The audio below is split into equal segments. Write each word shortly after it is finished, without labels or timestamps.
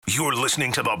You're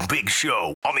listening to The Big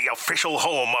Show on the official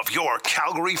home of your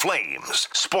Calgary Flames.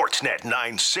 Sportsnet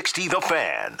 960 The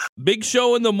Fan. Big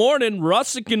Show in the morning.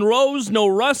 Russick and Rose. No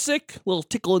Russick. Little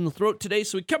tickle in the throat today,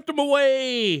 so we kept him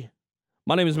away.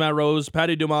 My name is Matt Rose.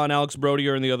 Patty Dumas and Alex Brody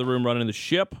are in the other room running the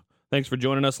ship. Thanks for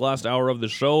joining us last hour of the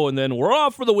show, and then we're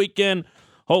off for the weekend.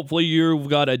 Hopefully you've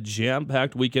got a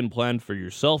jam-packed weekend planned for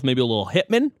yourself. Maybe a little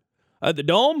Hitman at the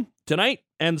Dome tonight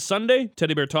and Sunday.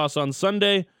 Teddy Bear Toss on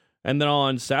Sunday. And then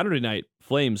on Saturday night,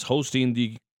 Flames hosting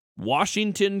the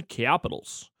Washington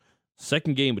Capitals.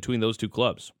 Second game between those two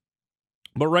clubs.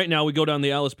 But right now, we go down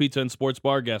the Alice Pizza and Sports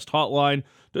Bar guest hotline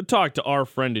to talk to our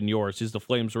friend and yours. He's the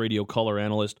Flames radio color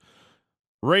analyst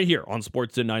right here on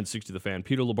Sportsnet 960 The Fan.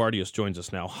 Peter Labardius joins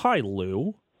us now. Hi,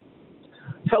 Lou.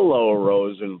 Hello,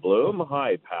 Rose and Bloom.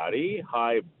 Hi, Patty.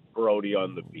 Hi, Brody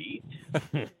on the beat.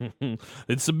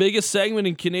 It's the biggest segment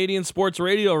in Canadian sports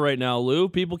radio right now, Lou.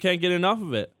 People can't get enough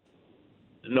of it.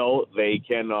 No, they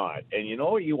cannot. And you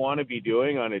know what you want to be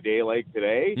doing on a day like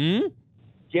today?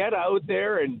 Get out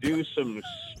there and do some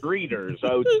streeters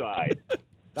outside.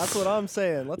 That's what I'm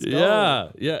saying. Let's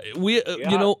go. Yeah. You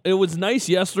know, it was nice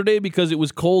yesterday because it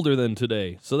was colder than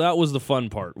today. So that was the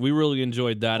fun part. We really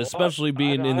enjoyed that, especially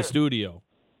being in the studio.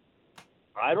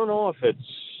 I don't know if it's...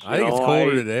 I think it's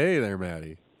colder today there,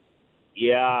 Matty.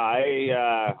 Yeah,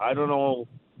 I don't know,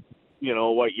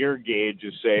 what your gauge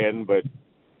is saying, but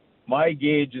my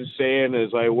gauge is saying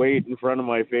as I wait in front of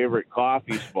my favorite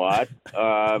coffee spot,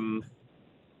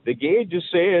 the gauge is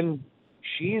saying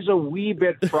she's a wee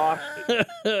bit frosty.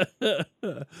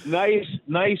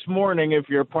 Nice morning if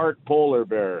you're part polar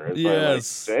bear, as I like to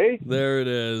say. There it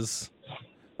is.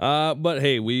 But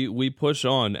hey, we push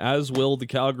on, as will the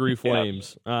Calgary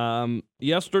Flames. Yes.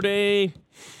 Yesterday,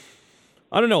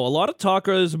 I don't know, a lot of talk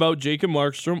is about Jacob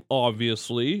Markstrom,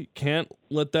 obviously. Can't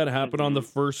let that happen on the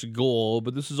first goal,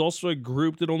 but this is also a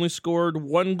group that only scored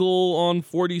one goal on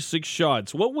 46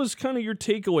 shots. What was kind of your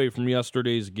takeaway from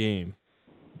yesterday's game?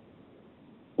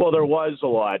 Well, there was a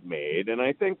lot made, and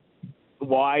I think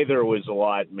why there was a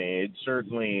lot made,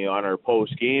 certainly on our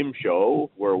post-game show,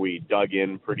 where we dug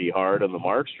in pretty hard on the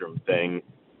Markstrom thing,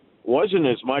 wasn't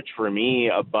as much for me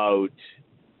about,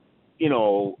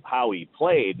 how he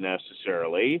played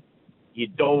necessarily. You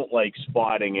don't like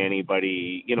spotting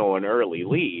anybody, an early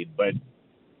lead, but,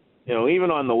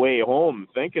 even on the way home,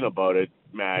 thinking about it,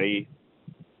 Matty,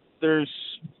 there's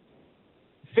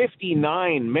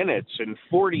 59 minutes and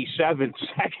 47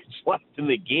 seconds left in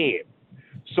the game.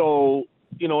 So,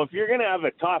 if you're going to have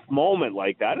a tough moment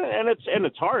like that, and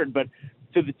it's hard, but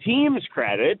to the team's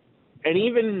credit, and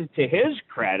even to his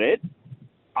credit,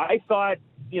 I thought,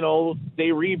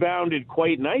 they rebounded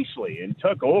quite nicely and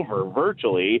took over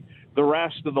virtually the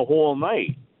rest of the whole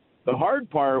night. The hard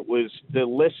part was to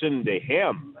listen to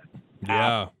him.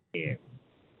 Yeah.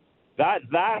 That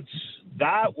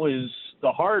was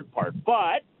the hard part.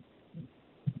 But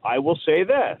I will say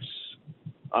this,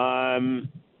 and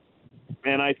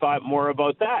I thought more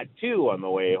about that, too, on the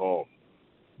way home.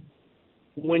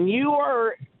 When you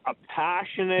are a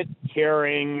passionate,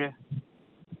 caring,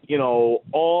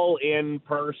 all-in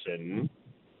person,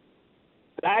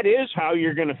 that is how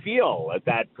you're going to feel at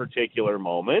that particular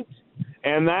moment.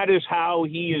 And that is how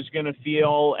he is going to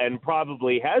feel, and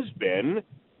probably has been,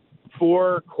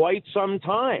 for quite some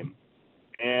time.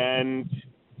 And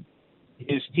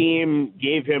his team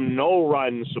gave him no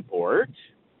run support.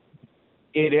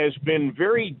 It has been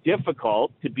very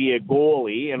difficult to be a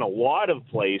goalie in a lot of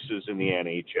places in the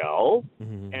NHL,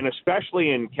 and especially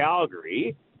in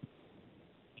Calgary.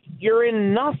 You're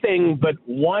in nothing but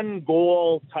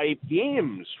one-goal type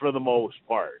games for the most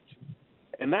part.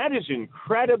 And that is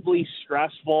incredibly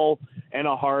stressful and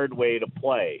a hard way to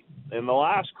play. And the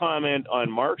last comment on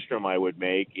Markstrom I would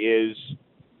make is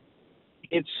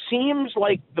it seems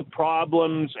like the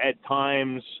problems at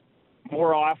times,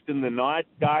 more often than not,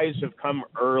 guys have come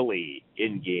early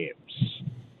in games.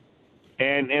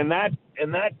 And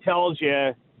that tells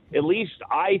you, at least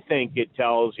I think it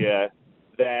tells you,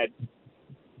 that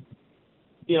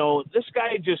this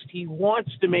guy he wants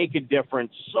to make a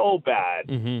difference so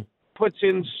bad, puts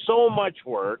in so much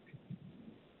work.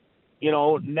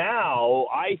 Now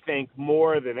I think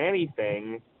more than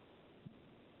anything,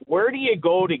 where do you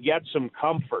go to get some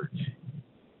comfort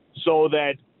so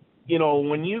that,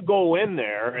 when you go in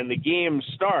there and the game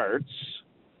starts,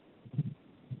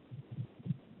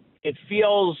 it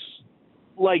feels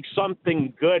like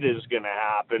something good is going to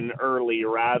happen early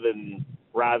rather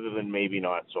than maybe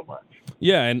not so much.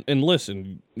 Yeah, and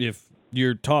listen, if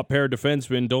your top pair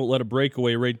defensemen don't let a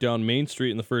breakaway right down Main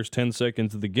Street in the first 10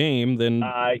 seconds of the game, then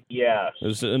yes.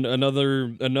 there's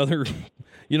another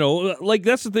You know, like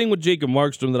that's the thing with Jacob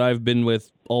Markstrom that I've been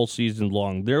with all season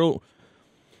long.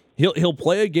 He'll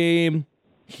play a game.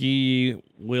 He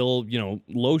will,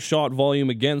 low shot volume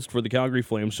against for the Calgary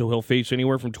Flames, so he'll face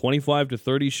anywhere from 25 to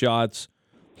 30 shots.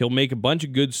 He'll make a bunch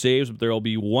of good saves, but there'll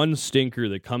be one stinker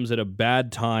that comes at a bad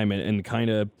time and kind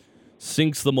of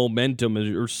sinks the momentum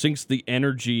or sinks the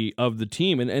energy of the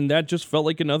team. And that just felt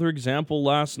like another example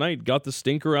last night. Got the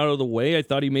stinker out of the way. I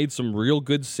thought he made some real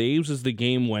good saves as the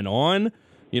game went on.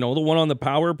 The one on the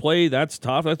power play, that's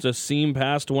tough. That's a seam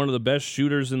pass to one of the best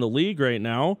shooters in the league right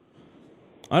now.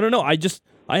 I don't know.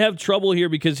 I have trouble here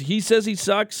because he says he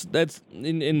sucks.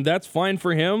 And that's fine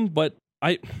for him, but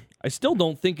I still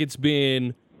don't think it's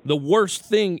been the worst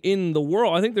thing in the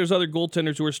world. I think there's other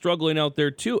goaltenders who are struggling out there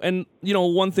too. And,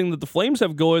 one thing that the Flames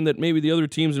have going that maybe the other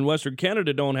teams in Western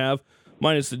Canada don't have,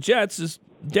 minus the Jets, is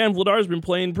Dan Vladar's been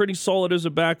playing pretty solid as a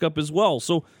backup as well.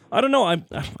 So, I don't know.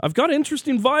 I've got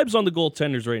interesting vibes on the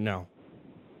goaltenders right now.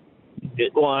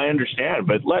 Well, I understand,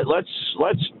 but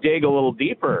let's dig a little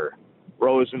deeper,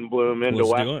 Rosenblum, into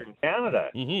Western Canada.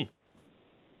 Mm-hmm.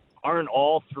 Aren't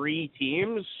all three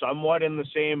teams somewhat in the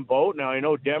same boat? Now, I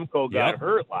know Demko got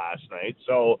hurt last night,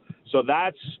 so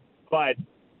that's – but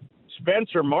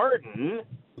Spencer Martin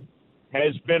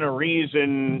has been a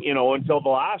reason, until the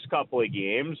last couple of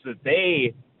games that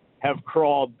they have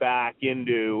crawled back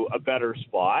into a better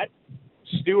spot.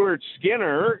 Stuart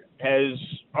Skinner has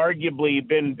arguably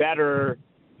been better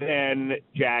than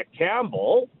Jack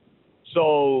Campbell.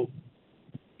 So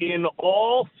in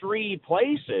all three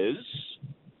places –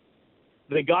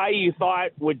 the guy you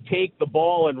thought would take the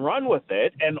ball and run with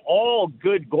it, and all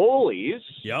good goalies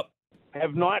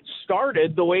have not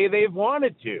started the way they've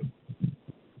wanted to.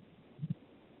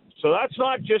 So that's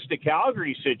not just a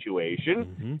Calgary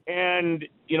situation. Mm-hmm. And,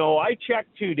 I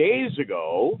checked 2 days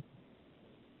ago,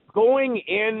 going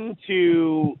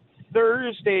into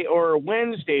Thursday or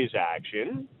Wednesday's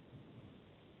action,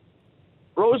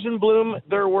 Rosenblum,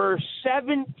 there were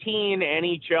 17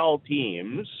 NHL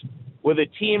teams with a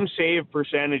team save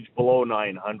percentage below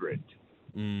 900.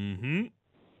 Mm-hmm.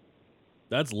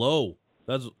 That's low.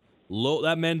 That's low.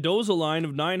 That Mendoza line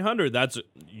of 900. That's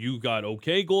you got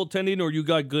okay goaltending or you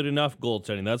got good enough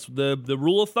goaltending. That's the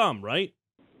rule of thumb, right?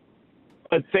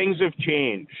 But things have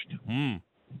changed.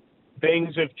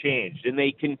 Things have changed, and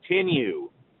they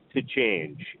continue to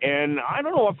change. And I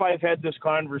don't know if I've had this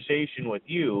conversation with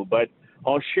you, but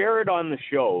I'll share it on the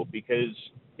show because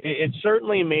it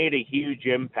certainly made a huge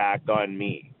impact on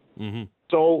me. Mm-hmm.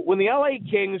 So when the LA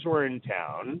Kings were in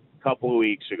town a couple of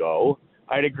weeks ago,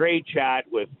 I had a great chat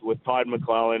with Todd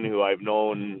McClellan, who I've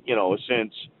known,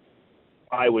 since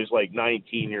I was like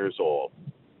 19 years old.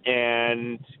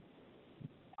 And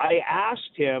I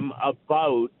asked him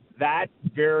about that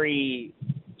very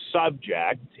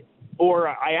subject, or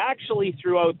I actually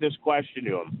threw out this question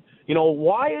to him.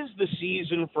 Why is the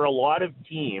season for a lot of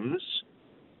teams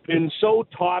been so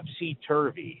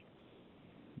topsy-turvy?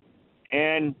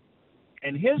 And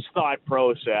his thought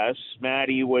process,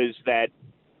 Matty, was that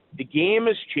the game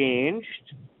has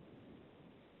changed.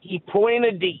 He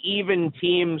pointed to even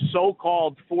teams'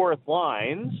 so-called fourth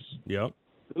lines,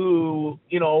 who,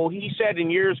 he said in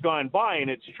years gone by, and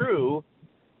it's true,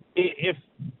 if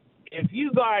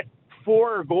you got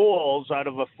 4 goals out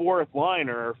of a fourth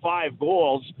liner or 5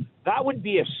 goals, that would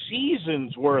be a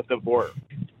season's worth of work.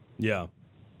 Yeah.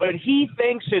 But he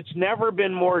thinks it's never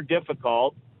been more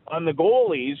difficult on the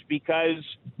goalies because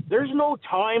there's no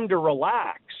time to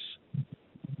relax.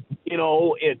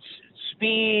 It's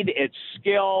speed, it's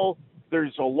skill.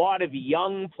 There's a lot of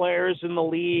young players in the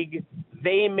league.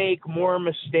 They make more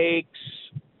mistakes.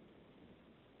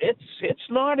 It's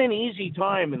not an easy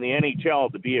time in the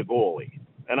NHL to be a goalie.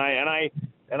 And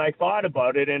I thought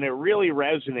about it, and it really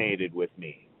resonated with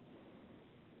me.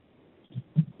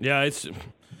 Yeah, it's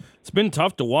been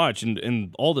tough to watch,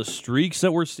 and all the streaks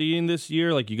that we're seeing this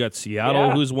year. Like you got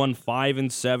Seattle, who's won 5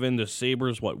 and 7. The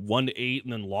Sabres, won 8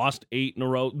 and then lost 8 in a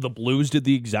row. The Blues did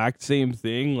the exact same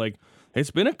thing. Like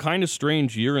it's been a kind of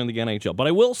strange year in the NHL. But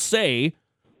I will say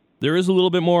there is a little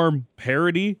bit more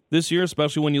parity this year,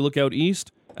 especially when you look out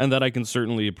east, and that I can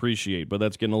certainly appreciate. But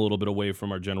that's getting a little bit away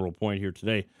from our general point here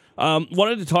today.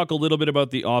 Wanted to talk a little bit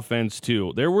about the offense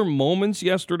too. There were moments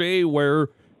yesterday where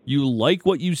you like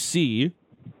what you see.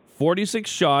 46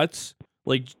 shots,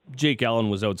 like Jake Allen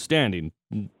was outstanding.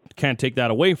 Can't take that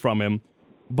away from him.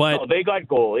 But they got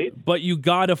goalie. But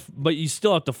you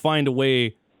still have to find a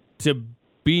way to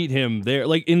beat him there.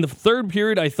 Like in the third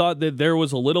period, I thought that there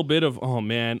was a little bit of, oh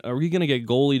man, are we gonna get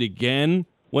goalied again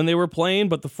when they were playing?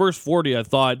 But the first 40, I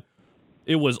thought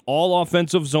it was all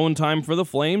offensive zone time for the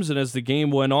Flames, and as the game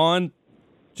went on,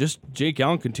 just Jake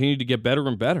Allen continued to get better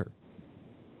and better.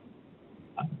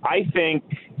 I think,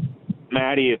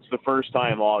 Matty, it's the first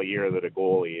time all year that a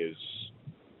goalie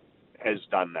has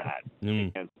done that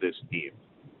against this team.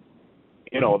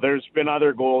 You know, there's been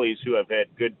other goalies who have had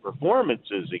good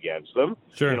performances against them.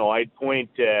 Sure. You know, I'd point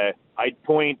to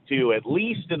at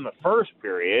least in the first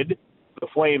period, the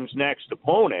Flames' next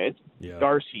opponent,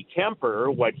 Darcy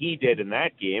Kemper, what he did in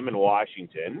that game in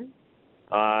Washington.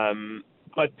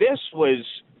 But this was,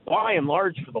 by and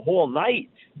large, for the whole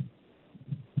night.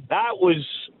 That was,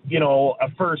 you know,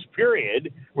 a first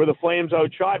period where the Flames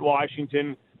outshot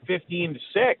Washington 15-6.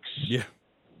 Yeah.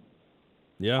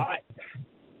 Yeah.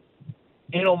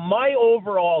 You know, my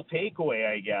overall takeaway,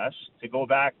 I guess, to go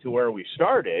back to where we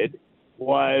started,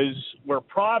 was we're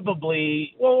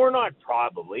not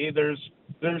probably. There's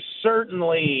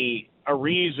certainly a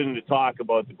reason to talk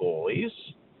about the goalies.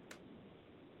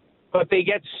 But they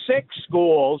get 6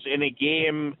 goals in a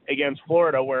game against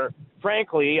Florida where,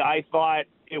 frankly, I thought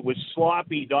it was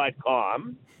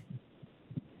sloppy.com,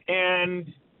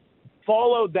 and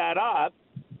followed that up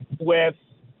with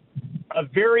a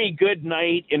very good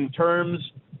night in terms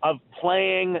of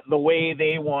playing the way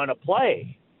they want to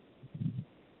play.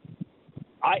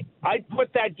 I'd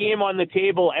put that game on the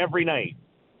table every night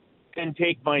and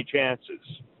take my chances.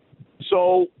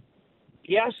 So,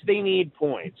 yes, they need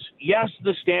points. Yes,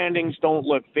 the standings don't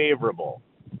look favorable.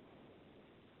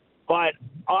 But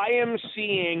I am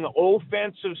seeing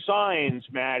offensive signs,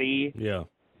 Matty,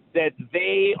 that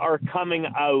they are coming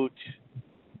out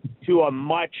to a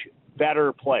much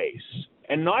better place.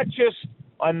 And not just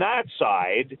on that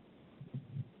side,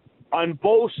 on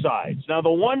both sides. Now,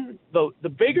 the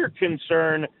bigger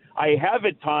concern I have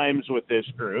at times with this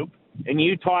group, and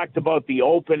you talked about the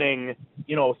opening,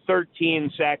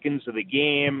 13 seconds of the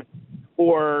game,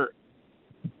 or,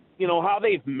 how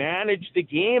they've managed the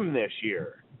game this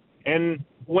year. And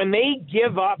when they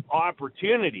give up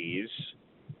opportunities,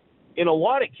 in a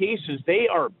lot of cases, they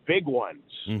are big ones.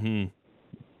 Mm-hmm.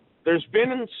 There's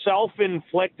been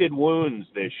self-inflicted wounds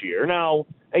this year. Now,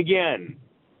 again,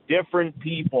 different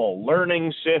people,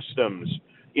 learning systems,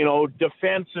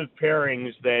 defensive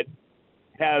pairings that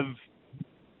have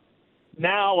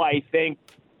now, I think,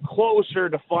 closer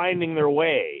to finding their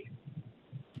way.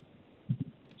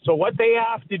 So what they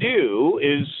have to do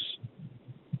is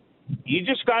you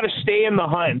just got to stay in the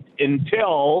hunt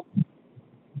until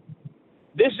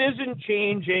this isn't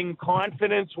changing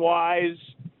confidence-wise,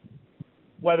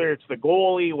 whether it's the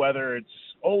goalie, whether it's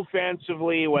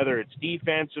offensively, whether it's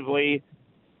defensively.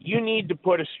 You need to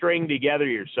put a string together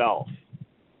yourself.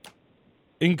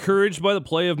 Encouraged by the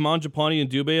play of Mangiapane and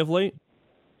Dubé of late?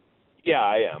 Yeah,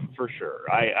 I am, for sure.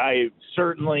 I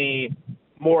certainly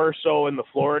more so in the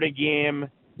Florida game.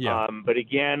 Yeah. But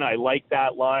again, I liked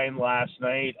that line last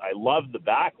night. I loved the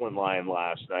Backlund line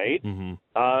last night. Mm-hmm.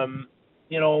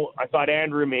 I thought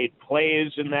Andrew made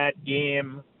plays in that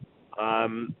game.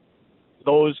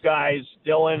 Those guys,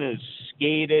 Dylan has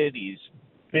skated. He's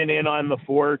been in on the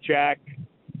forecheck.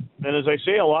 And as I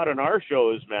say a lot on our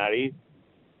shows, Matty,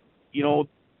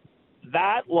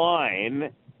 that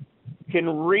line can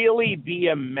really be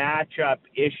a matchup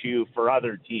issue for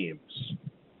other teams.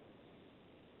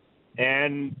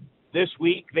 And this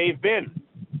week, they've been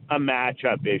a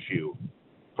matchup issue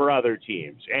for other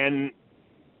teams. And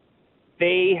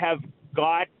they have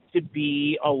got to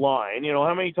be a line.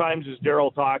 How many times has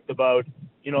Daryl talked about,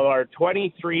 our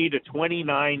 23 to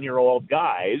 29-year-old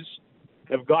guys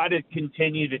have got to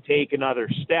continue to take another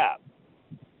step.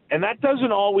 And that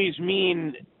doesn't always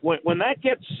mean, when that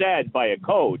gets said by a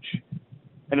coach,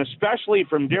 and especially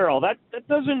from Daryl, that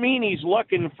doesn't mean he's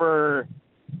looking for,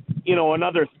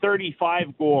 another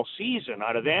 35-goal season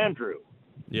out of Andrew.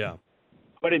 Yeah.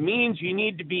 But it means you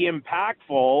need to be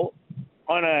impactful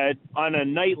on a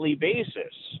nightly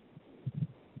basis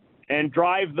and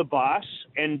drive the bus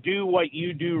and do what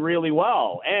you do really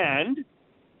well. And,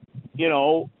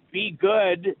 be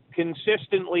good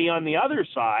consistently on the other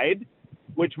side,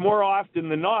 which more often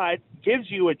than not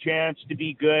gives you a chance to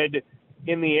be good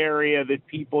in the area that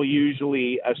people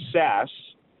usually assess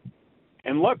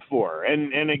and look for.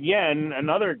 And again,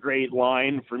 another great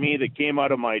line for me that came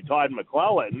out of my Todd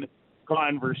McClellan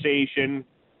conversation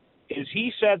is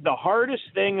he said the hardest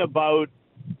thing about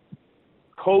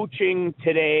coaching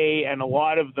today and a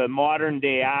lot of the modern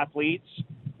day athletes,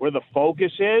 where the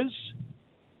focus is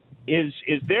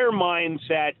their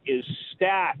mindset is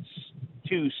stats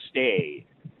to stay.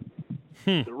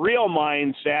 The real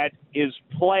mindset is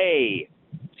play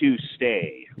to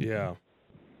stay. Yeah.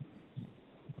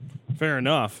 Fair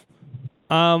enough.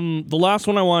 The last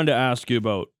one I wanted to ask you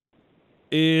about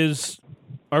is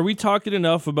Are we talking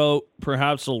enough about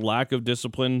perhaps a lack of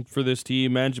discipline for this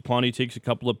team? Mangiapane takes a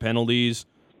couple of penalties.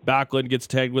 Backlund gets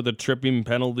tagged with a tripping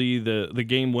penalty. The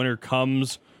game winner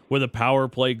comes with a power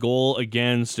play goal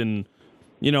against. And,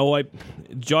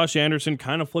 Josh Anderson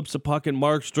kind of flips the puck at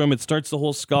Markstrom. It starts the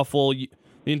whole scuffle. The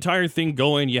entire thing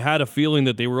going, you had a feeling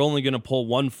that they were only going to pull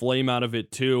one flame out of it,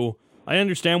 too. I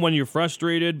understand when you're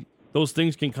frustrated, those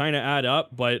things can kind of add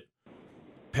up, but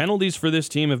penalties for this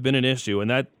team have been an issue, and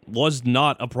that was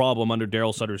not a problem under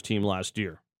Daryl Sutter's team last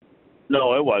year.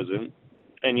 No, it wasn't.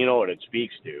 And you know what it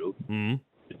speaks to? Mm-hmm.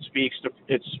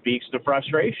 It speaks to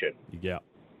frustration. Yeah.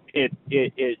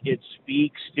 It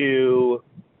speaks to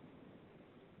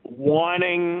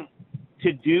wanting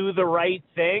to do the right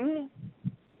thing.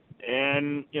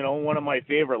 And, one of my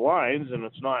favorite lines, and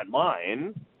it's not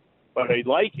mine, but I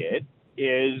like it,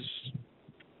 is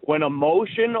when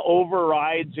emotion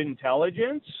overrides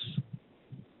intelligence,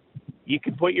 you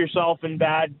can put yourself in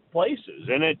bad places.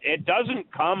 And it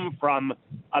doesn't come from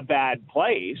a bad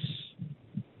place,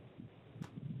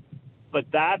 but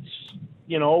that's,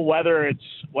 whether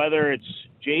it's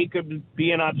Jacob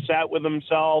being upset with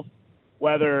himself,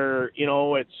 whether,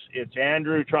 it's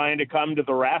Andrew trying to come to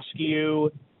the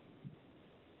rescue.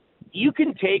 You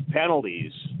can take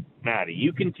penalties, Matty.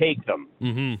 You can take them.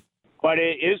 Mm-hmm. But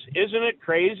isn't it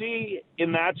crazy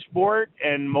in that sport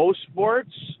and most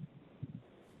sports,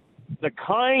 the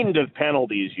kind of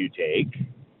penalties you take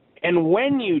and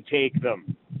when you take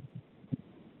them?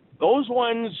 Those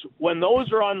ones, when those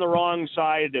are on the wrong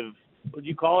side of, what do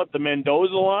you call it, the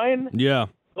Mendoza line? Yeah.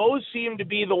 Those seem to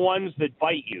be the ones that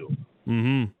bite you.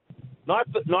 Mm-hmm. Not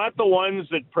the ones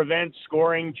that prevent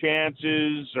scoring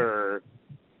chances or,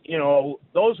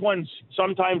 those ones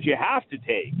sometimes you have to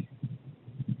take.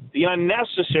 The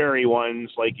unnecessary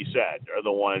ones, like you said, are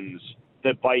the ones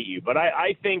that bite you. But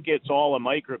I think it's all a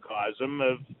microcosm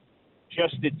of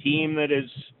just a team that is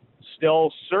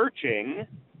still searching.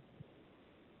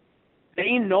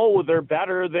 They know they're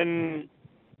better than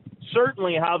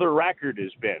certainly how their record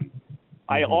has been. Mm-hmm.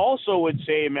 I also would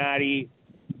say, Matty,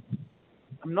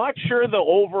 I'm not sure the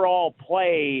overall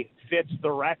play fits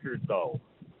the record, though.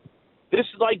 This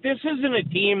isn't a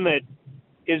team that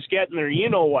is getting their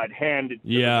you-know-what handed to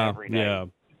them every night. Yeah.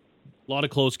 A lot of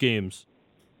close games.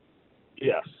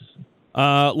 Yes.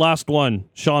 Last one.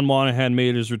 Sean Monahan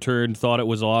made his return. Thought it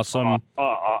was awesome.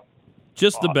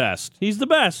 Just the best. He's the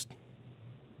best.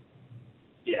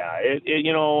 Yeah.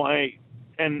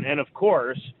 And of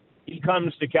course, he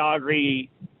comes to Calgary,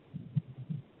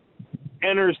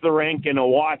 enters the rink in a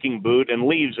walking boot, and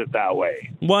leaves it that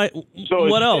way. Why? So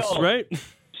what else, right?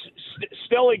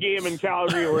 Still a game in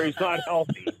Calgary where he's not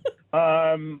healthy.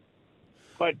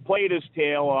 But played his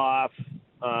tail off.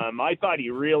 I thought he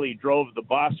really drove the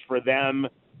bus for them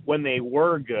when they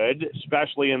were good,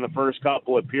 especially in the first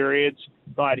couple of periods.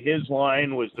 Thought his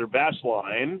line was their best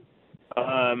line.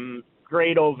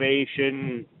 Great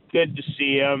ovation. Good to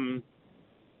see him.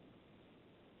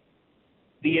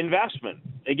 The investment,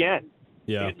 again,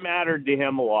 it mattered to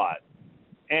him a lot.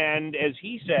 And as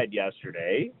he said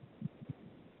yesterday,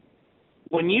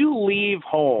 when you leave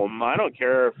home, I don't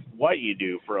care what you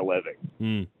do for a living.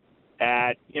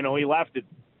 He left at,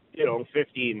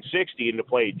 15, 16 to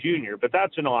play junior, but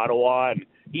that's in Ottawa, and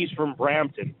he's from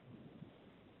Brampton.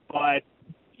 But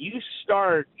you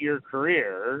start your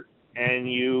career,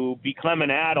 and you become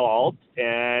an adult,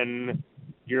 and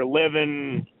you're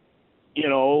living,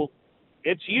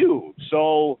 it's you.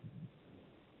 So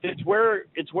it's where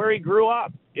he grew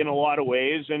up in a lot of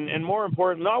ways, and more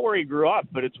important, not where he grew up,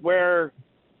 but it's where,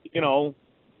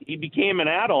 he became an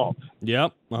adult.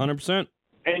 Yep, 100%.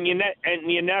 And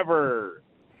you never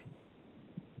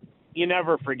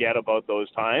forget about those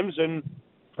times. And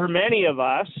for many of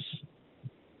us,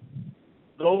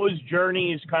 those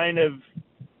journeys kind of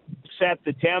set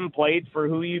the template for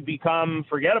who you become.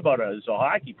 Forget about it as a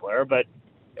hockey player, but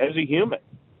as a human.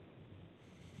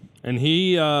 And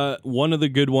he, one of the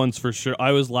good ones for sure.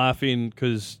 I was laughing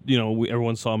because,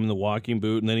 everyone saw him in the walking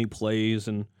boot, and then he plays,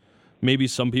 and maybe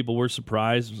some people were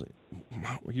surprised. I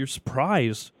was like, you're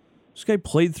surprised? This guy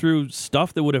played through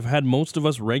stuff that would have had most of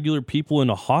us regular people in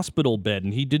a hospital bed,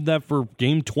 and he did that for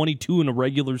game 22 in a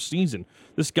regular season.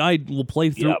 This guy will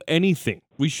play through anything.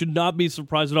 We should not be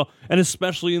surprised at all, and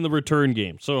especially in the return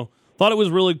game. So thought it was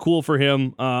really cool for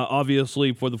him.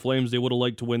 Obviously, for the Flames, they would have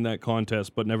liked to win that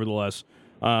contest, but nevertheless,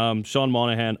 Sean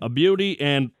Monahan, a beauty,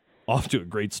 and off to a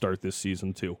great start this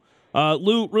season, too.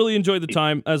 Lou, really enjoyed the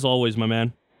time, as always, my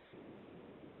man.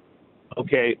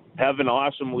 Okay, have an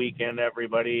awesome weekend,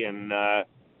 everybody, and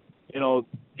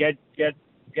get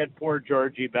poor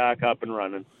Georgie back up and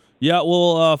running. Yeah,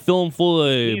 we'll fill him full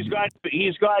of.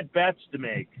 He's got bets to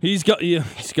make. He's got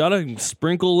to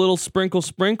sprinkle a little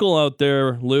sprinkle out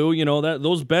there, Lou. You know that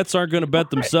those bets aren't going to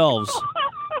bet themselves.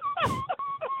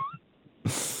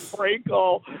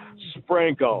 Sprinkle.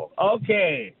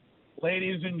 Okay,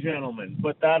 ladies and gentlemen,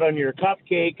 put that on your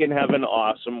cupcake and have an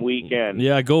awesome weekend.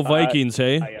 Yeah, go Vikings,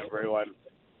 hey. Hi, everyone.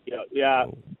 Yeah.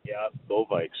 Go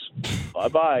Vikes.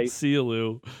 Bye-bye. See you,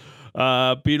 Lou.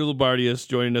 Peter Labardius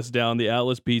joining us down the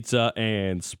Atlas Pizza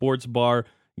and Sports Bar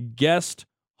guest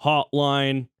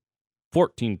hotline.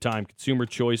 14-time Consumer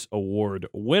Choice Award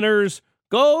winners.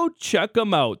 Go check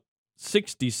them out.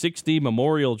 6060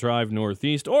 Memorial Drive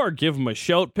Northeast, or give them a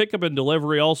shout. Pickup and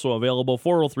delivery also available.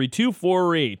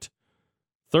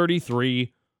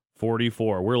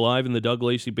 403-248-3344. We're live in the Doug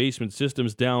Lacey Basement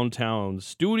Systems downtown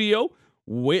studio.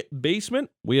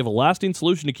 Basement, we have a lasting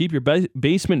solution to keep your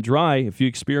basement dry. If you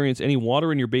experience any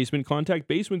water in your basement, contact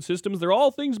Basement Systems. They're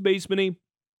all things basement-y.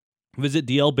 Visit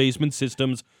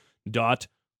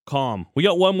dlbasementsystems.com. We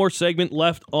got one more segment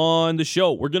left on the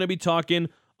show. We're going to be talking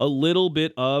a little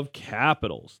bit of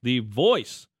Capitals. The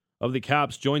voice of the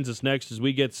Caps joins us next as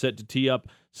we get set to tee up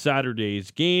Saturday's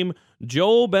game.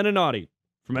 Joe Beninati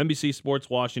from NBC Sports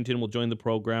Washington will join the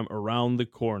program around the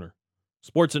corner.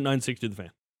 Sports at 960 The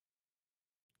Fan.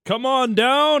 Come on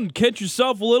down, catch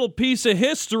yourself a little piece of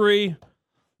history.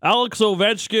 Alex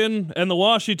Ovechkin and the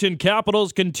Washington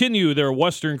Capitals continue their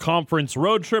Western Conference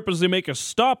road trip as they make a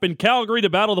stop in Calgary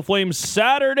to battle the Flames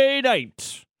Saturday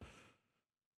night.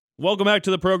 Welcome back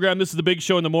to the program. This is the Big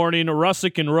Show in the morning.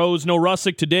 Russick and Rose. No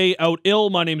Russick today, out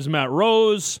ill. My name's Matt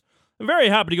Rose. I'm very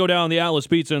happy to go down the Atlas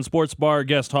Pizza and Sports Bar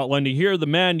guest hotline to hear the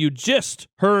man you just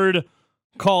heard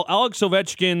call Alex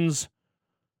Ovechkin's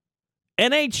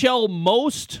NHL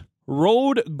most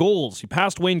road goals. He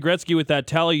passed Wayne Gretzky with that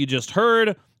tally you just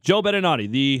heard. Joe Beninati,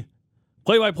 the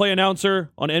play-by-play announcer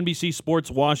on NBC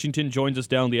Sports Washington, joins us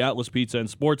down the Atlas Pizza and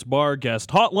Sports Bar guest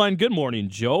hotline. Good morning,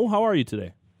 Joe. How are you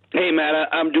today? Hey, Matt,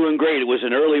 I'm doing great. It was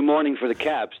an early morning for the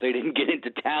Caps. They didn't get into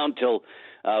town till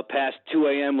past 2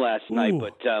 a.m. last night,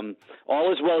 but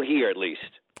all is well here at least.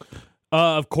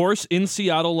 Of course, in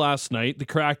Seattle last night, the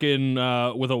Kraken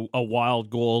with a wild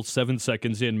goal 7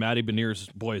 seconds in. Matty Beniers,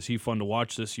 boy, is he fun to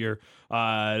watch this year,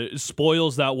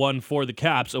 spoils that one for the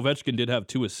Caps. Ovechkin did have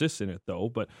 2 assists in it, though.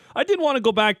 But I did want to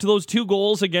go back to those 2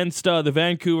 goals against the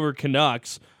Vancouver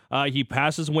Canucks. He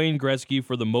passes Wayne Gretzky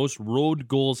for the most road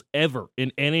goals ever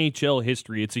in NHL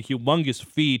history. It's a humongous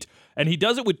feat, and he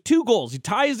does it with 2 goals. He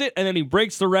ties it, and then he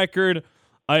breaks the record.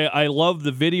 I love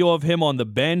the video of him on the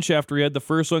bench after he had the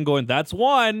first one going, that's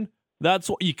one. That's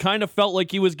what you kind of felt like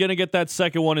he was going to get that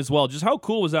second one as well. Just how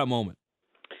cool was that moment?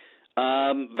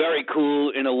 Very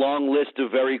cool in a long list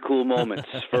of very cool moments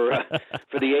for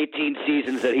the 18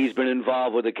 seasons that he's been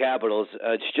involved with the Capitals.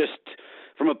 It's just,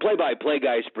 from a play-by-play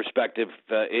guy's perspective,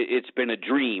 it's been a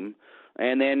dream.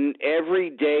 And then every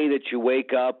day that you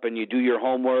wake up and you do your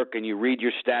homework and you read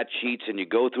your stat sheets and you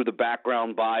go through the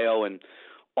background bio and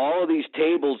all of these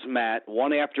tables, Matt,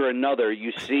 one after another,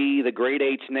 you see the grade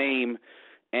 8's name,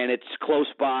 and it's close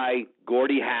by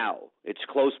Gordie Howe. It's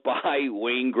close by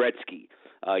Wayne Gretzky,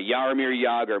 Jaromir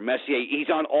Jagr, Messier. He's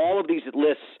on all of these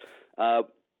lists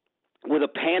with a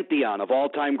pantheon of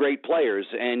all-time great players,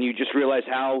 and you just realize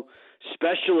how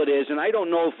special it is. And I don't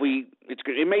know if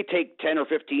it may take 10 or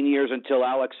 15 years until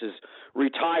Alex is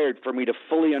retired for me to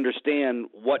fully understand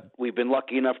what we've been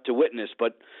lucky enough to witness,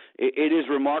 but it is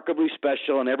remarkably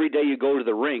special, and every day you go to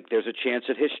the rink, there's a chance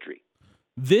at history.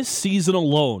 This season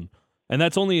alone, and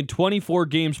that's only in 24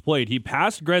 games played, he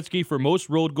passed Gretzky for most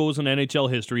road goals in NHL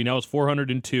history. Now it's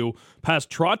 402. Passed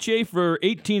Trottier for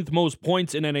 18th most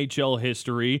points in NHL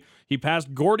history. He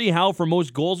passed Gordie Howe for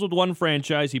most goals with one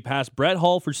franchise. He passed Brett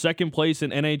Hull for second place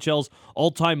in NHL's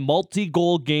all-time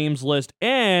multi-goal games list,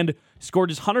 and scored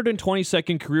his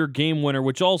 122nd career game winner,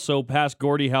 which also passed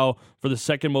Gordie Howe for the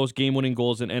second most game-winning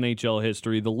goals in NHL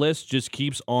history. The list just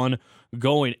keeps on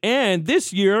going. And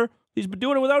this year, he's been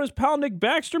doing it without his pal Nick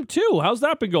Backstrom, too. How's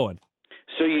that been going?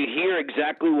 So you hear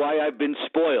exactly why I've been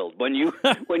spoiled. When you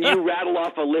rattle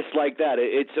off a list like that,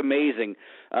 it's amazing.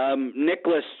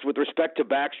 Nicholas, with respect to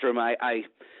Backstrom, I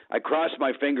cross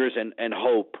my fingers and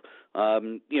hope.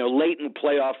 Late in the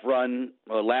playoff run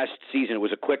last season, it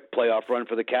was a quick playoff run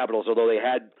for the Capitals, although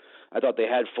I thought they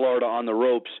had Florida on the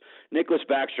ropes. Nicholas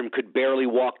Backstrom could barely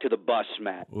walk to the bus,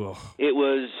 Matt. Ugh. It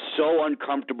was so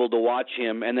uncomfortable to watch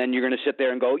him, and then you're going to sit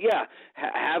there and go, yeah,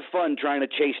 have fun trying to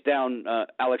chase down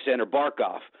Alexander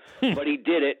Barkov. But he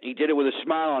did it. He did it with a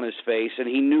smile on his face, and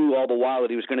he knew all the while that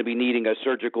he was going to be needing a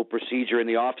surgical procedure in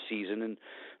the offseason. And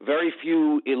very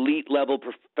few elite-level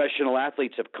professional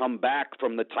athletes have come back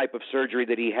from the type of surgery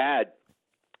that he had.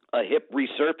 a hip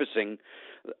resurfacing.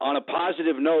 On a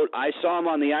positive note, I saw him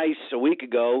on the ice a week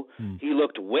ago. He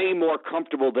looked way more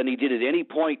comfortable than he did at any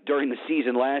point during the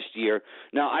season last year.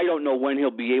 Now, I don't know when he'll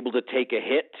be able to take a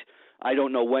hit. I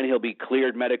don't know when he'll be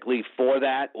cleared medically for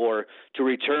that or to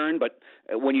return. But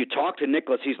when you talk to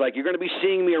Nicholas, he's like, you're going to be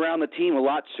seeing me around the team a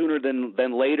lot sooner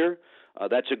than later.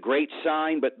 That's a great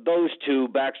sign. But those two,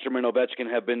 Backstrom and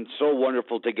Ovechkin, have been so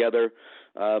wonderful together.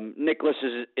 Nicholas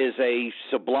is a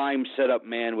sublime setup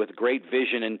man with great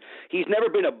vision, and he's never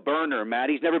been a burner, Matt.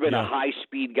 He's never been a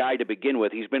high-speed guy to begin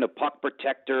with. He's been a puck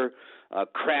protector, a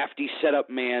crafty setup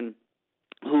man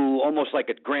who, almost like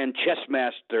a grand chess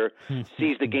master,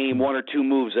 sees the game one or two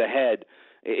moves ahead.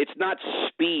 It's not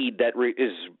speed that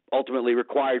is ultimately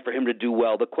required for him to do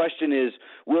well. The question is,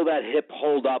 will that hip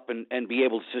hold up and be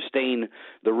able to sustain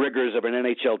the rigors of an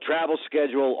NHL travel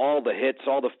schedule, all the hits,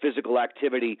 all the physical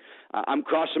activity? I'm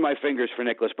crossing my fingers for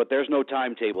Nicholas, but there's no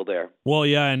timetable there. Well,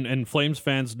 yeah, and Flames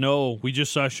fans know. We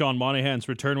just saw Sean Monahan's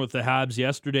return with the Habs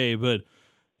yesterday, but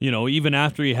even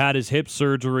after he had his hip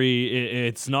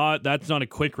surgery, that's not a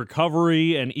quick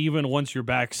recovery, and even once you're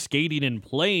back skating and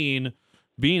playing,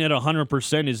 being at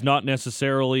 100% is not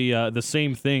necessarily the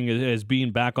same thing as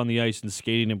being back on the ice and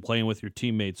skating and playing with your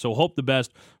teammates. So hope the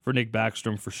best for Nick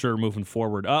Backstrom for sure moving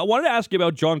forward. I wanted to ask you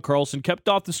about John Carlson. Kept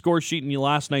off the score sheet in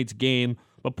last night's game,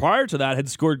 but prior to that had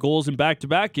scored goals in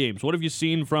back-to-back games. What have you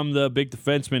seen from the big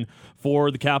defenseman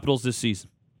for the Capitals this season?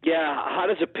 Yeah,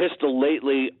 hot as a pistol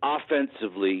lately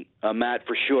offensively, Matt,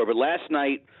 for sure. But last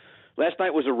night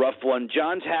was a rough one.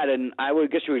 John's had I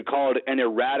guess you would call it an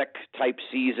erratic type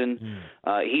season.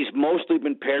 He's mostly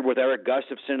been paired with Eric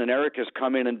Gustafsson, and Eric has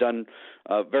come in and done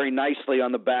very nicely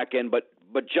on the back end.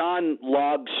 But John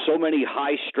logged so many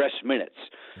high-stress minutes.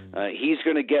 He's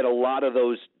going to get a lot of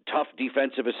those tough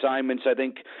defensive assignments. I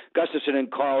think Gustafsson and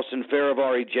Carlson,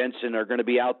 Faravari, Jensen are going to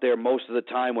be out there most of the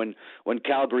time when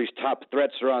Calgary's top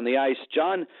threats are on the ice.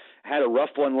 John had a rough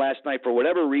one last night for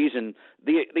whatever reason.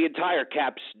 The entire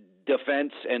Caps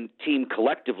defense and team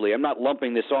collectively, I'm not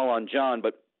lumping this all on John,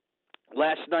 but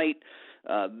last night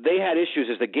they had issues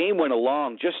as the game went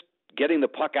along just getting the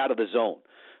puck out of the zone.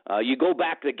 You go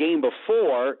back the game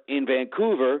before in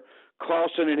Vancouver,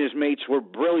 Carlson and his mates were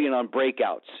brilliant on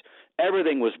breakouts.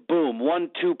 Everything was boom,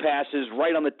 1-2 passes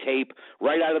right on the tape,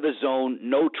 right out of the zone,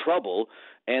 no trouble,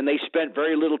 and they spent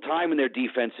very little time in their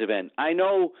defensive end. I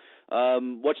know,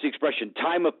 what's the expression,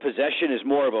 time of possession is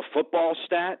more of a football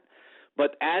stat,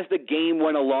 but as the game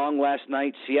went along last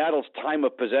night, Seattle's time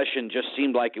of possession just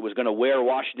seemed like it was going to wear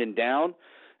Washington down,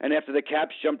 and after the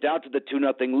Caps jumped out to the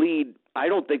 2-0 lead, I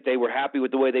don't think they were happy with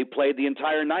the way they played the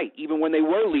entire night, even when they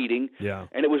were leading,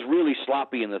 and it was really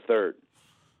sloppy in the third.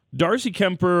 Darcy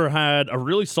Kemper had a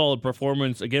really solid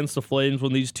performance against the Flames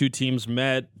when these two teams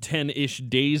met 10-ish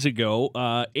days ago.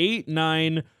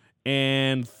 8-9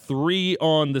 and 3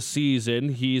 on the season.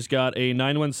 He's got a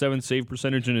 .917 save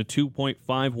percentage and a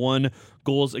 2.51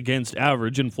 goals against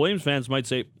average. And Flames fans might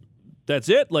say, that's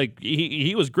it? Like,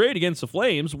 he was great against the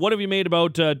Flames. What have you made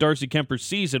about Darcy Kemper's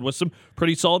season with some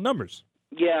pretty solid numbers?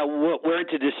 Yeah, we're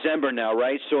into December now,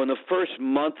 right? So in the first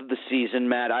month of the season,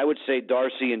 Matt, I would say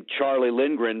Darcy and Charlie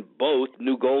Lindgren, both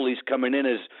new goalies coming in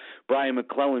as Brian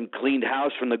McClellan cleaned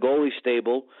house from the goalie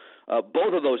stable.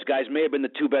 Both of those guys may have been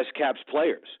the two best Caps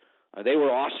players. They were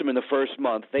awesome in the first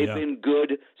month. They've been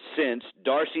good since.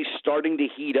 Darcy's starting to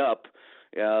heat up.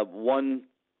 Won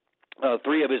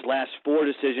 3 of his last 4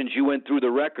 decisions. You went through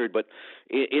the record, but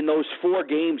in those 4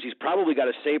 games, he's probably got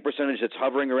a save percentage that's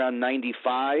hovering around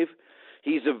 95.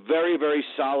 He's a very, very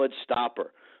solid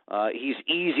stopper. He's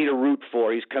easy to root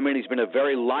for. He's come in. He's been a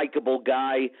very likable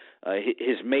guy.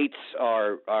 His mates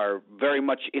are very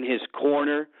much in his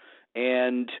corner.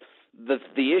 And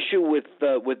the issue with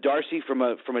Darcy from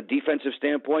a defensive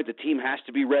standpoint, the team has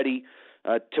to be ready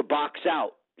to box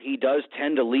out. He does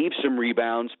tend to leave some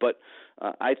rebounds, but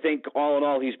I think all in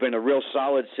all he's been a real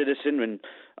solid citizen, and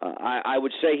I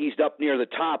would say he's up near the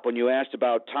top when you asked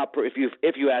about top.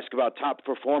 If you ask about top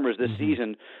performers this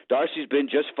season, Darcy's been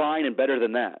just fine and better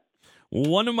than that.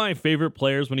 One of my favorite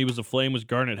players when he was a Flame was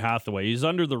Garnet Hathaway. He's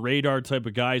under the radar type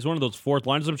of guy. He's one of those fourth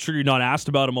liners. I'm sure you're not asked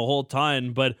about him a whole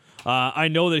ton, but I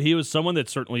know that he was someone that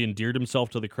certainly endeared himself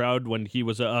to the crowd when he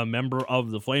was a member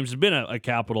of the Flames. He's been a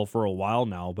Capital for a while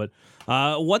now, but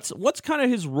what's kind of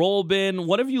his role been?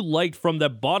 What have you liked from the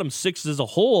bottom 6 as a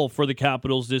whole for the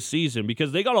Capitals this season?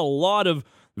 Because they got a lot of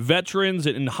veterans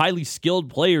and highly skilled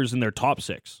players in their top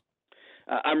 6.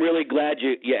 I'm really glad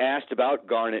you asked about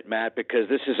Garnet, Matt, because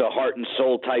this is a heart and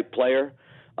soul type player.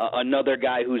 another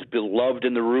guy who's beloved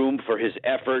in the room for his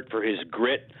effort, for his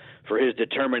grit, for his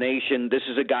determination. This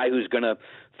is a guy who's going to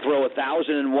throw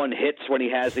 1,001 hits when he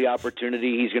has the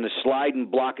opportunity. He's going to slide and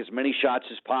block as many shots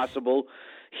as possible.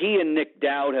 He and Nick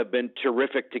Dowd have been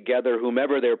terrific together,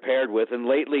 whomever they're paired with. And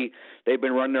lately, they've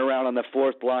been running around on the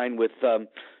fourth line with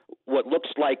what looks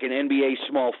like an NBA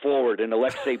small forward, and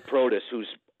Alexei Protas, who's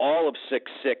all of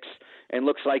 6'6", and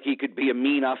looks like he could be a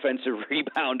mean offensive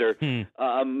rebounder.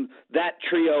 That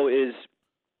trio is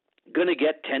going to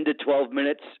get 10 to 12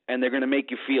 minutes, and they're going to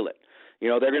make you feel it. You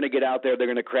know, they're going to get out there, they're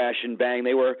going to crash and bang.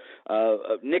 They were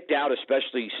Nick Dowd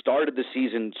especially started the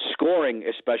season scoring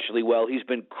especially well. He's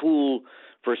been cool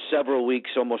for several weeks,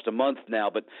 almost a month now,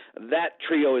 but that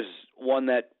trio is one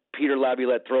that Peter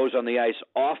Laviolette throws on the ice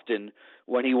often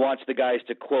when he wants the guys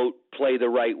to, quote, play the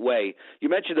right way. You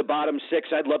mentioned the bottom six.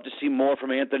 I'd love to see more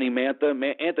from Anthony Mantha.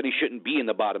 Anthony shouldn't be in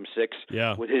the bottom six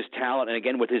with his talent and,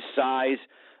 again, with his size.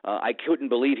 I couldn't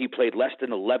believe he played less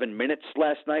than 11 minutes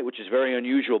last night, which is very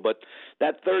unusual. But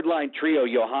that third-line trio,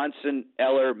 Johansson,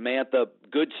 Eller, Mantha,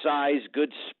 good size,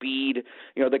 good speed.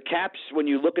 You know, the Caps, when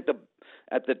you look at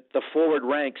the forward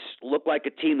ranks, look like a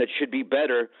team that should be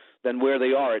better than where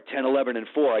they are at 10, 11, and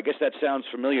 4. I guess that sounds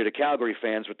familiar to Calgary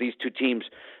fans with these two teams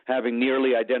having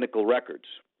nearly identical records.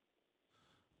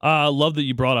 I love that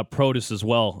you brought up Protas as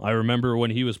well. I remember when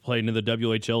he was playing in the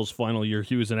WHL's final year,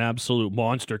 he was an absolute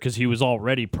monster because he was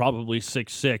already probably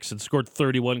 6'6" and scored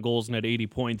 31 goals and had 80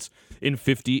 points in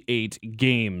 58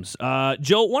 games.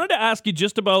 Joe, wanted to ask you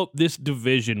just about this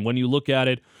division when you look at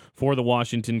it for the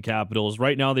Washington Capitals.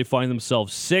 Right now they find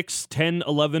themselves 6, 10,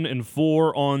 11, and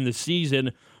 4 on the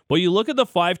season. But you look at the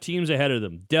 5 teams ahead of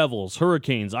them, Devils,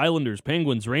 Hurricanes, Islanders,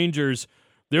 Penguins, Rangers.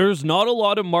 There's not a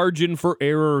lot of margin for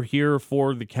error here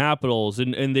for the Capitals,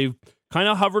 and they've kind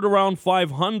of hovered around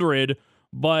 500,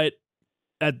 but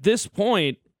at this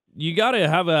point, you got to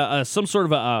have some sort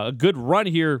of a good run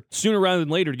here sooner rather than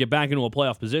later to get back into a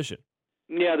playoff position.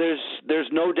 Yeah, there's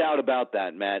no doubt about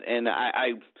that, Matt, and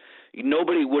I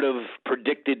nobody would have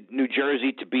predicted New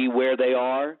Jersey to be where they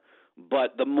are,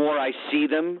 but the more I see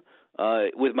them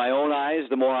with my own eyes,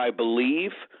 the more I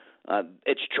believe.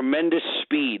 It's tremendous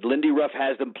speed. Lindy Ruff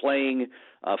has them playing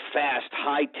a fast,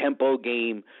 high-tempo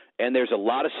game, and there's a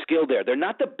lot of skill there. They're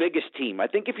not the biggest team. I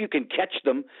think if you can catch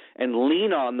them and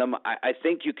lean on them, I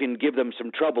think you can give them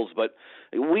some troubles. But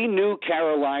we knew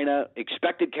Carolina,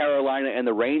 expected Carolina and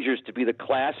the Rangers to be the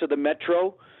class of the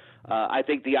Metro. I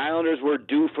think the Islanders were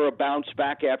due for a bounce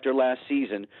back after last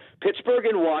season. Pittsburgh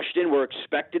and Washington were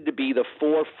expected to be the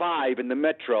 4-5 in the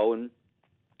Metro, and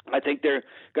I think they're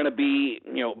going to be,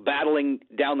 battling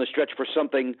down the stretch for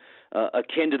something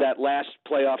akin to that last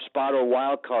playoff spot or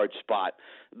wild card spot.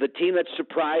 The team that's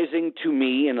surprising to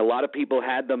me, and a lot of people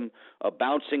had them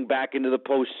bouncing back into the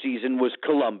postseason, was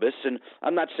Columbus. And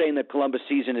I'm not saying that Columbus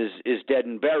season is dead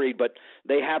and buried, but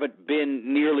they haven't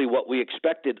been nearly what we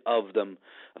expected of them.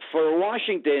 For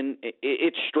Washington,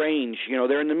 it's strange.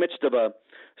 They're in the midst of a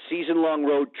season-long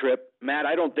road trip. Matt,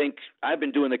 I don't think I've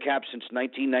been doing the Caps since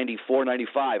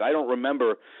 1994-95. I don't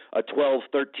remember a 12,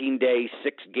 13-day,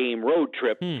 6-game road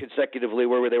trip consecutively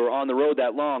where they were on the road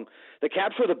that long. The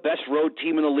Caps were the best road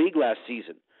team in the league last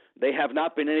season. They have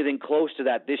not been anything close to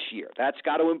that this year. That's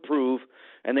got to improve,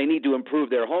 and they need to improve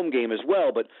their home game as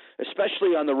well, but especially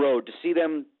on the road, to see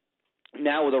them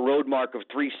now with a road mark of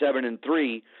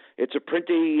 3-7-3, it's a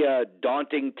pretty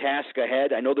daunting task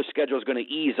ahead. I know the schedule is going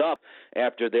to ease up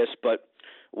after this, but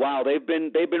wow, they've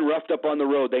been roughed up on the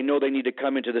road. They know they need to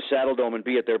come into the Saddle Dome and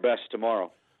be at their best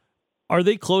tomorrow. Are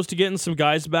they close to getting some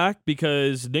guys back?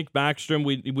 Because Nick Backstrom,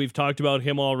 we've talked about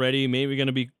him already, maybe going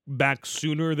to be back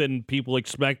sooner than people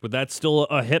expect, but that's still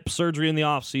a hip surgery in the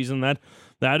offseason.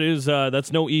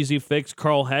 That's no easy fix.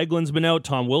 Carl Hagelin's been out.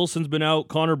 Tom Wilson's been out.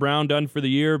 Connor Brown done for the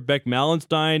year. Beck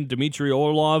Malenstein, Dmitry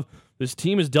Orlov. This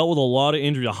team has dealt with a lot of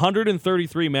injury.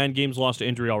 133 games lost to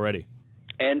injury already.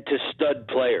 And to stud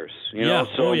players.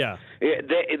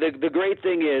 The great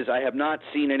thing is I have not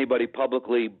seen anybody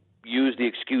publicly use the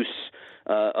excuse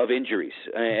of injuries.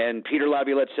 And Peter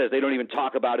Laviolette says they don't even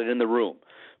talk about it in the room.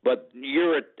 But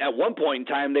at one point in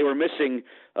time, they were missing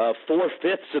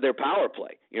 4/5 of their power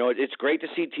play. It's great to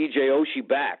see TJ Oshie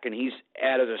back, and he's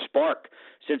added a spark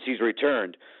since he's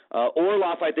returned.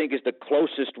 Orlov, I think, is the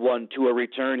closest one to a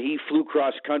return. He flew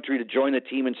cross-country to join the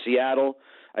team in Seattle.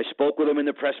 I spoke with him in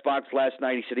the press box last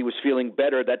night. He said he was feeling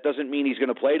better. That doesn't mean he's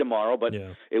going to play tomorrow, but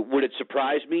would it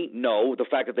surprise me? No. The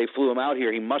fact that they flew him out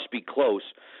here, he must be close.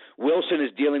 Wilson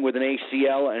is dealing with an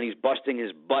ACL, and he's busting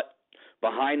his butt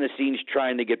behind the scenes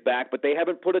trying to get back, but they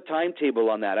haven't put a timetable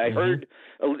on that. I heard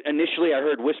initially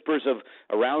whispers of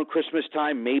around Christmas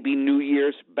time, maybe New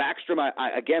Year's. Backstrom,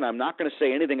 I'm not going to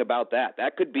say anything about that.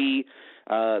 That could be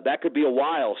a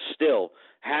while still.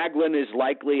 Hagelin is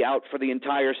likely out for the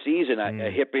entire season,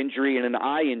 a hip injury and an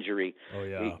eye injury. Oh,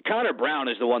 yeah. Connor Brown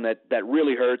is the one that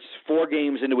really hurts. 4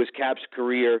 games into his Caps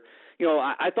career. You know,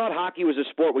 I thought hockey was a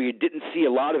sport where you didn't see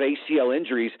a lot of ACL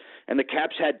injuries, and the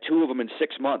Caps had 2 of them in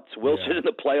 6 months. Wilson in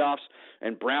the playoffs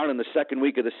and Brown in the second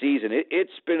week of the season. It's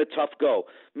been a tough go.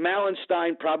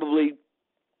 Mallenstein probably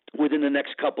within the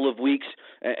next couple of weeks,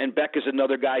 and Beck is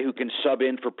another guy who can sub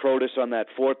in for Protas on that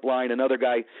fourth line, another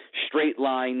guy straight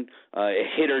line, a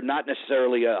hitter, not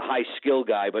necessarily a high skill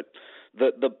guy, but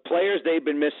the players they've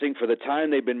been missing for the time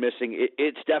they've been missing,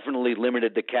 it's definitely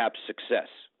limited the Caps' success.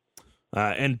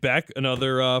 And Beck,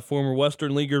 another former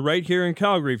Western Leaguer right here in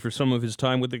Calgary for some of his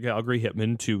time with the Calgary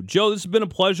Hitmen, too. Joe, this has been a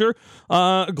pleasure.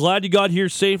 Glad you got here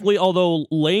safely, although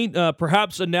late.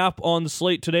 Perhaps a nap on the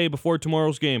slate today before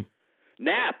tomorrow's game.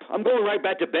 Nap? I'm going right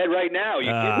back to bed right now.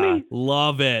 You kidding me?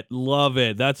 Love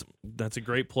it. That's a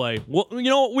great play. Well, you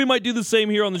know what? We might do the same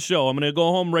here on the show. I'm going to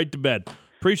go home right to bed.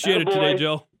 Appreciate it today,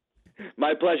 Joe.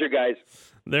 My pleasure, guys.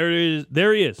 There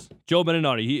he is, Joe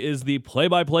Beninati. He is the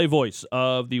play-by-play voice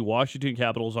of the Washington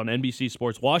Capitals on NBC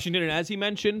Sports Washington, and as he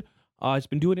mentioned, he's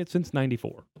been doing it since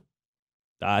 '94.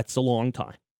 That's a long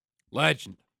time.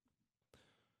 Legend.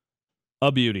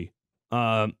 A beauty.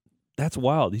 That's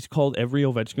wild. He's called every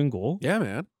Ovechkin goal. Yeah,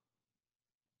 man.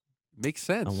 Makes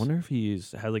sense. I wonder if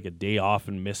he's had like a day off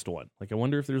and missed one. Like, I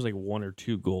wonder if there's like 1 or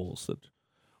 2 goals that,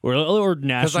 or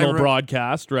national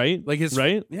broadcast, right? Like his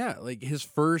right? Yeah, like his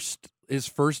first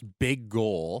big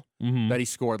goal that he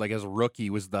scored, like as a rookie,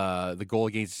 was the goal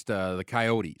against the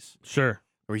Coyotes. Sure.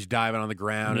 Where he's diving on the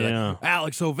ground. And like,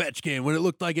 Alex Ovechkin, when it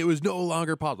looked like it was no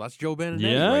longer possible. That's Joe Beninati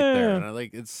right there.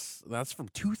 And that's from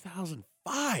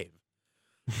 2005.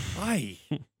 Why?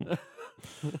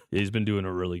 He's been doing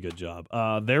a really good job.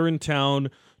 They're in town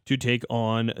to take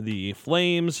on the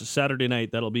Flames Saturday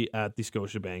night. That'll be at the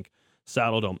Scotiabank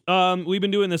Saddledome. We've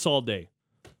been doing this all day.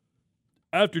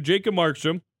 After Jacob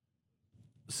Markstrom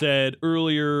said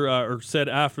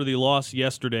after the loss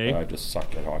yesterday, I just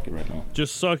suck at hockey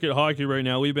right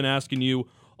now. We've been asking you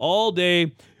all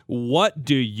day, what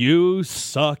do you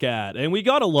suck at? And we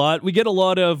got a lot. We get a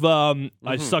lot of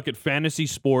I suck at fantasy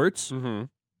sports.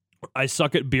 I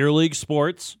suck at beer league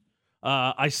sports.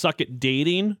 I suck at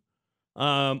dating.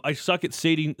 I suck at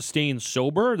staying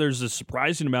sober. There's a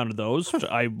surprising amount of those.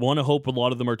 I want to hope a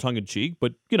lot of them are tongue-in-cheek,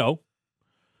 but, you know.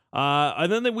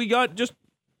 And then we got just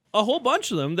a whole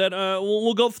bunch of them that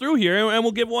we'll go through here, and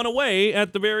we'll give one away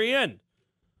at the very end.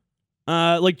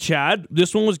 Like Chad,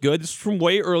 this one was good. This is from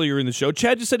way earlier in the show.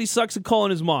 Chad just said he sucks at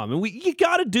calling his mom. And you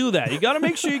got to do that. You got to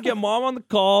make sure you get mom on the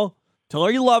call. Tell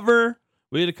her you love her.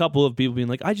 We had a couple of people being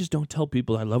like, I just don't tell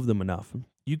people I love them enough.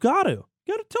 You got to.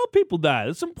 You got to tell people that.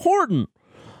 It's important.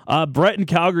 Brett in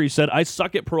Calgary said, I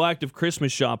suck at proactive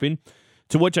Christmas shopping.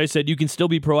 To which I said, you can still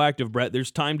be proactive, Brett.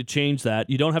 There's time to change that.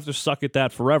 You don't have to suck at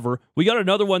that forever. We got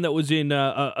another one that was in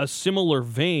a similar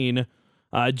vein.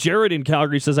 Jared in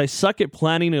Calgary says, I suck at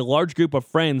planning a large group of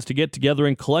friends to get together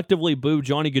and collectively boo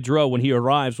Johnny Gaudreau when he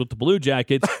arrives with the Blue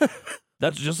Jackets.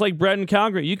 That's just like Brett in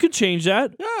Calgary. You can change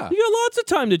that. Yeah. You got lots of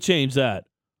time to change that.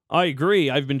 I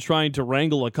agree. I've been trying to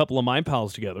wrangle a couple of my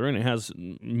pals together, and it has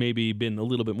maybe been a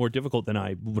little bit more difficult than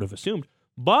I would have assumed.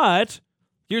 But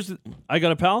I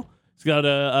got a pal. He's got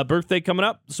a birthday coming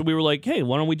up, so we were like, hey,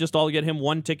 why don't we just all get him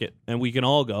one ticket, and we can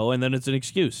all go, and then it's an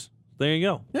excuse. There you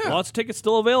go. Yeah. Lots of tickets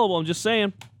still available, I'm just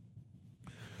saying.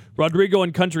 Rodrigo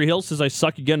in Country Hill says, I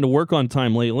suck at getting to work on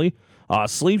time lately.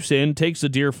 Sleeps in, takes a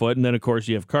Deerfoot, and then, of course,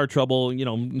 you have car trouble. You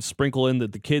know, sprinkle in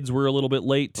that the kids were a little bit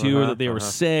late, too, or that they were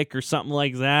sick or something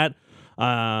like that.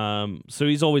 So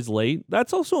he's always late.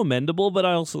 That's also amendable, but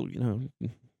I also, I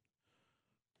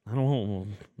don't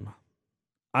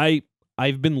know.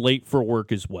 I've been late for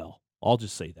work as well. I'll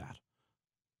just say that.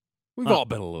 We've all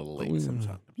been a little late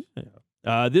sometimes.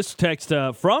 Yeah. This text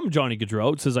from Johnny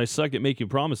Gaudreau says, I suck at making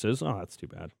promises. Oh, that's too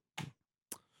bad.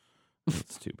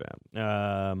 That's too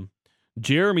bad.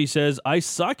 Jeremy says, I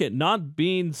suck at not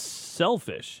being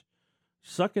selfish.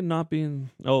 Suck at not being...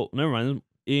 Oh, never mind.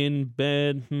 In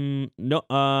bed.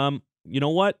 No. You know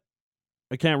what?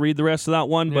 I can't read the rest of that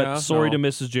one, but sorry to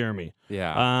Mrs. Jeremy.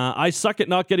 Yeah. I suck at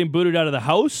not getting booted out of the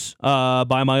house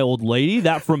by my old lady.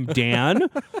 That from Dan,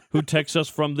 who texts us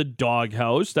from the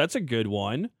doghouse. That's a good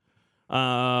one.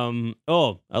 I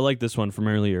like this one from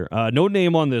earlier. No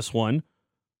name on this one,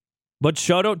 but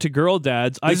shout out to girl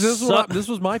dads. This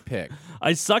was my pick.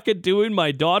 I suck at doing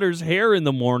my daughter's hair in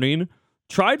the morning.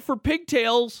 Tried for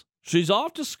pigtails, She's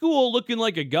off to school looking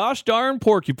like a gosh darn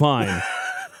porcupine.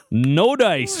 No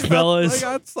dice, fellas.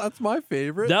 That's my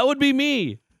favorite. That would be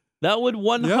me. That would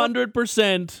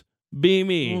 100% be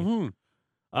me. Mm-hmm.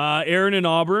 Aaron in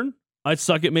Auburn. I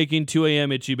suck at making 2 a.m.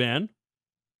 Ichiban.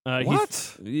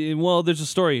 What? Well, there's a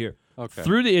story here. Okay.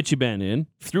 Threw the Ichiban in,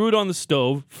 threw it on the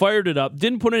stove, fired it up,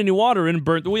 didn't put any water in, and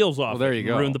burnt the wheels off. Well, there you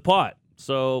go. Ruined the pot.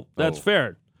 So that's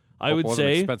fair. I would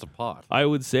say an expensive pot. I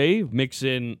would say mix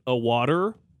in a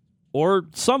water or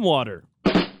some water.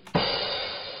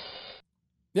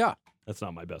 Yeah. That's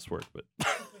not my best work, but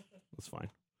that's fine.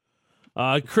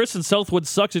 Chris in Southwood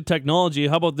sucks at technology.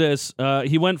 How about this?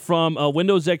 He went from a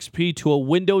Windows XP to a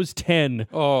Windows 10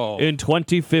 in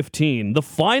 2015. The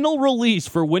final release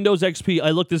for Windows XP,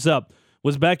 I looked this up,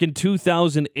 was back in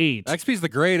 2008. XP's the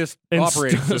greatest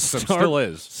operating system. Still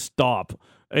is. Stop.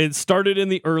 It started in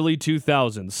the early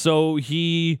 2000s. So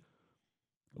he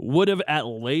would have at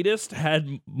latest had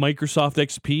Microsoft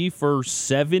XP for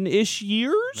 7-ish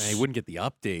years. Man, he wouldn't get the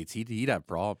updates. He'd have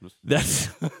problems. That's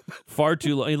far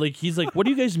too long. Like, he's like, what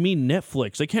do you guys mean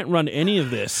Netflix? I can't run any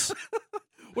of this.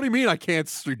 What do you mean I can't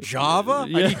Java?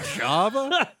 Yeah. I need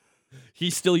Java? He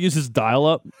still uses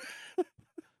dial-up.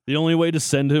 The only way to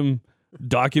send him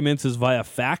documents is via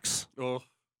fax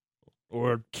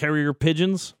or carrier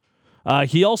pigeons.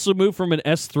 He also moved from an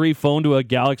S3 phone to a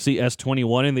Galaxy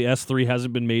S21, and the S3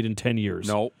 hasn't been made in 10 years.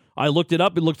 No. I looked it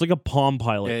up. It looks like a Palm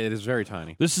Pilot. It is very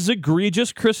tiny. This is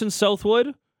egregious, Chris in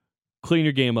Southwood. Clean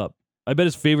your game up. I bet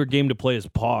his favorite game to play is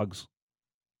Pogs.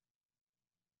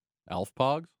 Elf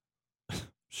Pogs?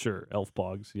 Sure, Elf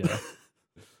Pogs, yeah.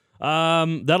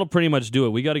 That'll pretty much do it.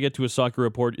 We got to get to a soccer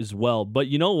report as well. But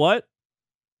you know what?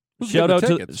 Shout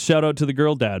out to the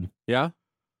girl dad. Yeah?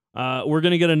 We're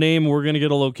going to get a name. We're going to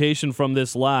get a location from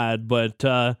this lad. But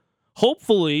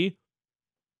hopefully,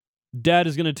 dad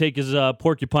is going to take his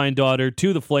porcupine daughter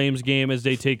to the Flames game as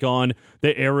they take on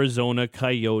the Arizona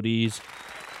Coyotes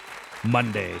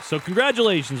Monday. So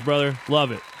congratulations, brother.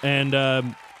 Love it.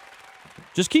 And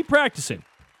just keep practicing.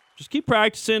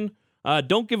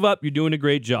 Don't give up. You're doing a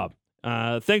great job.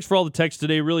 Thanks for all the texts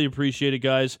today. Really appreciate it,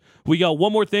 guys. We got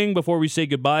one more thing before we say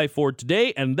goodbye for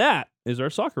today, and that is our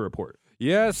soccer report.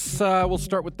 Yes, we'll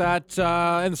start with that.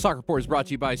 And the soccer report is brought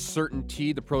to you by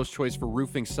CertainTeed, the pro's choice for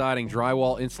roofing, siding,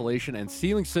 drywall, insulation, and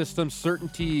ceiling systems.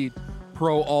 CertainTeed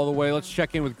Pro all the way. Let's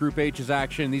check in with Group H's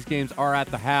action. These games are at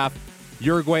the half.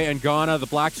 Uruguay and Ghana. The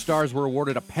Black Stars were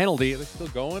awarded a penalty. Are they still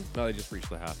going? No, they just reached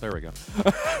the half. There we go.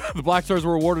 The Black Stars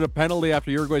were awarded a penalty after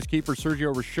Uruguay's keeper,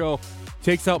 Sergio Rochot,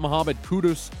 takes out Mohamed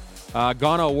Kudus.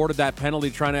 Ghana awarded that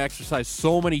penalty, trying to exercise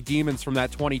so many demons from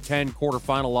that 2010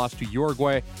 quarterfinal loss to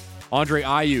Uruguay. Andre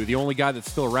Ayew, the only guy that's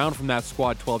still around from that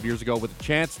squad 12 years ago, with a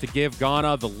chance to give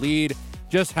Ghana the lead,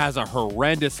 just has a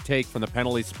horrendous take from the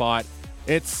penalty spot.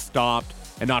 It's stopped.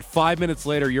 And not 5 minutes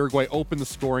later, Uruguay opened the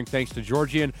scoring thanks to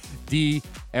Georgian de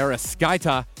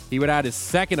Arrascaeta. He would add his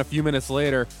second a few minutes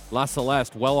later. La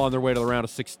Celeste well on their way to the round of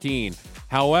 16.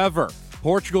 However,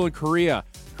 Portugal and Korea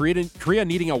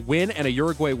needing a win and a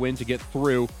Uruguay win to get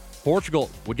through. Portugal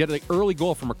would get an early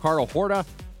goal from Ricardo Horta,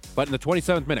 but in the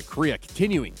 27th minute, Korea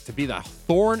continuing to be the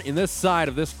thorn in this side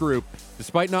of this group,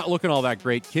 despite not looking all that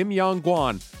great. Kim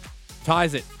Yong-gwan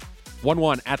ties it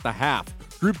 1-1 at the half.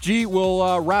 Group G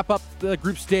will wrap up the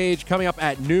group stage coming up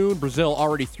at noon. Brazil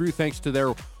already through thanks to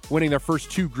their winning their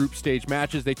first two group stage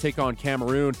matches. They take on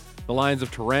Cameroon, the Lions of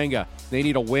Teranga. They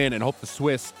need a win and hope the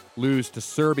Swiss lose to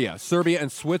Serbia. Serbia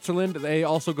and Switzerland, they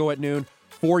also go at noon.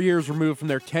 4 years removed from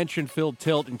their tension-filled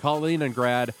tilt in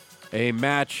Kaliningrad, a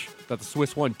match that the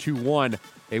Swiss won 2-1.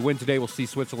 A win today will see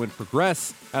Switzerland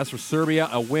progress. As for Serbia,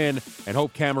 a win, and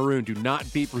hope Cameroon do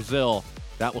not beat Brazil.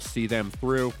 That will see them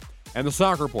through. And the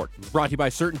soccer report is brought to you by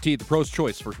CertainTeed, the pro's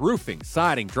choice for roofing,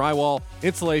 siding, drywall,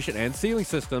 insulation, and ceiling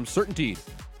systems. CertainTeed,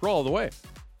 roll all the way.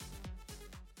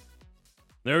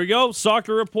 There we go.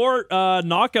 Soccer report.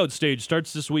 Knockout stage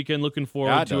starts this weekend. Looking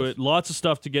forward to it. Lots of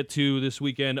stuff to get to this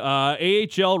weekend.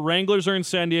 AHL Wranglers are in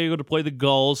San Diego to play the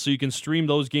Gulls, so you can stream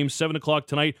those games 7 o'clock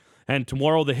tonight and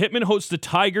tomorrow. The Hitmen host the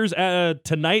Tigers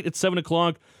tonight at 7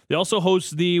 o'clock. They also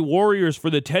host the Warriors for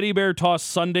the Teddy Bear Toss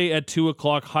Sunday at 2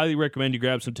 o'clock. Highly recommend you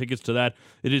grab some tickets to that.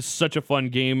 It is such a fun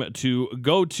game to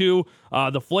go to.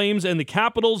 The Flames and the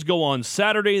Capitals go on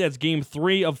Saturday. That's game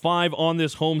 3 of 5 on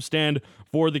this homestand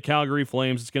for the Calgary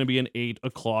Flames. It's going to be an 8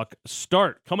 o'clock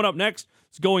start. Coming up next,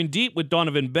 it's Going Deep with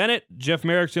Donovan Bennett. Jeff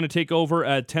Merrick's going to take over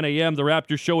at 10 a.m. The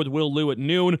Raptors Show with Will Liu at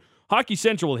noon. Hockey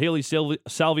Central with Haley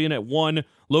Salvian at 1.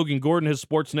 Logan Gordon has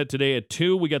Sportsnet today at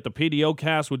 2. We got the PDO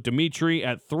cast with Dimitri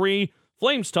at 3.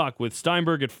 Flames Talk with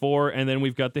Steinberg at 4, and then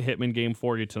we've got the Hitman game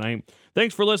for you tonight.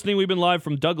 Thanks for listening. We've been live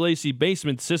from Doug Lacey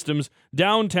Basement Systems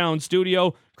downtown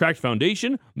studio. Cracked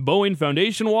foundation, Boeing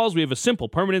foundation walls. We have a simple,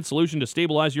 permanent solution to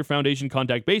stabilize your foundation.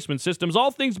 Contact Basement Systems. All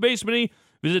things basement-y.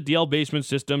 Visit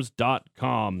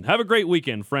dlbasementsystems.com. Have a great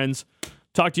weekend, friends.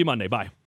 Talk to you Monday. Bye.